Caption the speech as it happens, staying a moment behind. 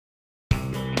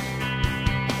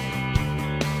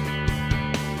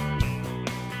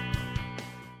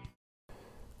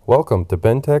Welcome to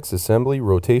Bentech's Assembly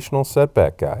Rotational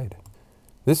Setback Guide.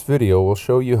 This video will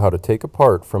show you how to take a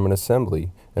part from an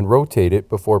assembly and rotate it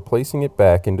before placing it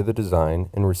back into the design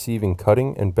and receiving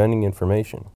cutting and bending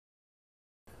information.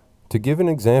 To give an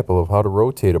example of how to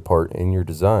rotate a part in your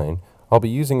design, I'll be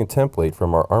using a template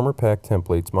from our Armor Pack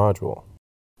Templates module.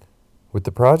 With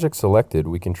the project selected,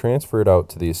 we can transfer it out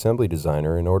to the assembly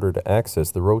designer in order to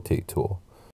access the rotate tool.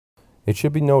 It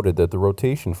should be noted that the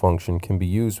rotation function can be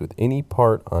used with any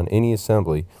part on any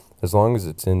assembly as long as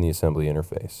it's in the assembly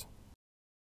interface.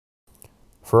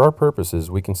 For our purposes,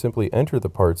 we can simply enter the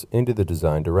parts into the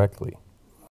design directly.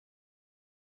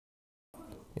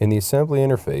 In the assembly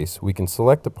interface, we can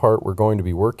select the part we're going to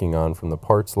be working on from the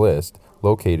parts list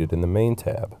located in the main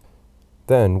tab.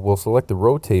 Then we'll select the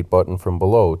rotate button from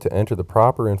below to enter the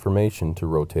proper information to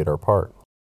rotate our part.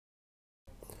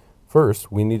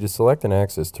 First, we need to select an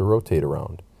axis to rotate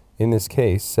around. In this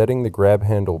case, setting the grab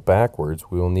handle backwards,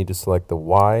 we will need to select the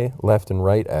Y, left and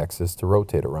right axis to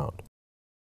rotate around.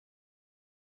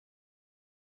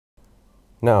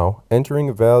 Now, entering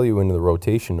a value into the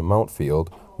rotation amount field,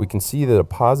 we can see that a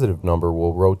positive number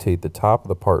will rotate the top of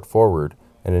the part forward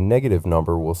and a negative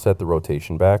number will set the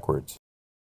rotation backwards.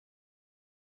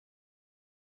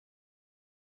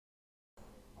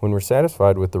 When we're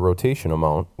satisfied with the rotation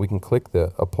amount, we can click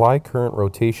the Apply Current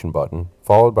Rotation button,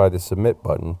 followed by the Submit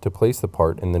button to place the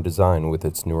part in the design with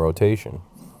its new rotation.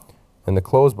 And the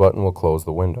Close button will close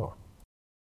the window.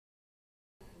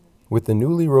 With the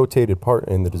newly rotated part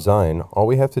in the design, all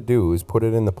we have to do is put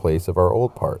it in the place of our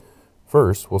old part.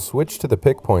 First, we'll switch to the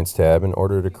Pick Points tab in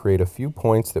order to create a few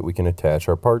points that we can attach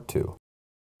our part to.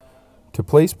 To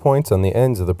place points on the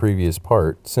ends of the previous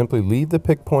part, simply leave the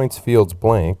Pick Points fields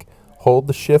blank, hold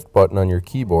the Shift button on your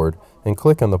keyboard, and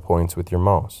click on the points with your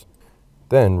mouse.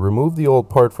 Then, remove the old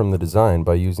part from the design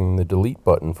by using the Delete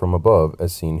button from above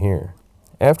as seen here.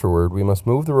 Afterward, we must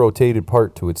move the rotated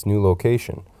part to its new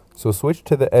location, so switch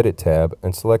to the Edit tab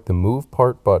and select the Move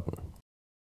Part button.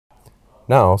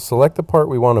 Now, select the part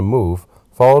we want to move,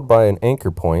 followed by an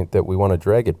anchor point that we want to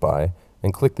drag it by,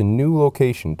 and click the new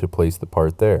location to place the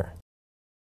part there.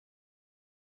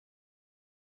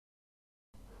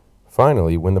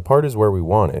 Finally, when the part is where we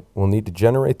want it, we'll need to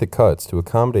generate the cuts to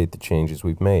accommodate the changes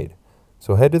we've made.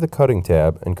 So head to the Cutting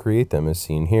tab and create them as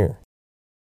seen here.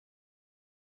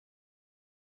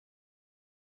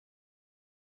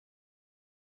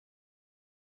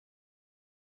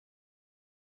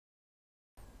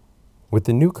 With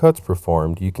the new cuts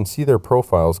performed, you can see their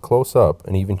profiles close up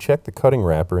and even check the cutting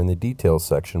wrapper in the Details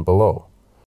section below.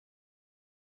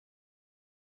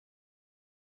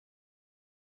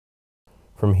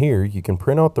 From here, you can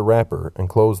print out the wrapper and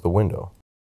close the window.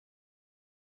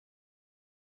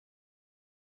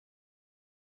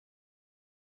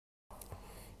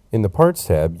 In the Parts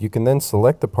tab, you can then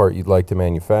select the part you'd like to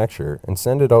manufacture and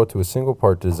send it out to a single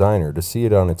part designer to see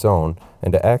it on its own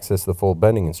and to access the full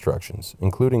bending instructions,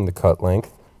 including the cut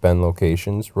length, bend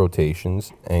locations,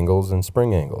 rotations, angles, and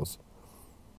spring angles.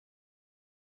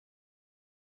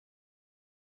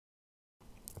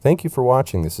 Thank you for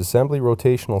watching this Assembly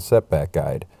Rotational Setback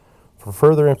Guide. For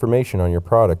further information on your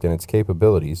product and its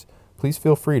capabilities, please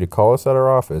feel free to call us at our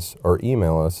office or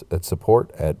email us at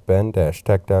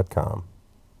support@ben-tech.com.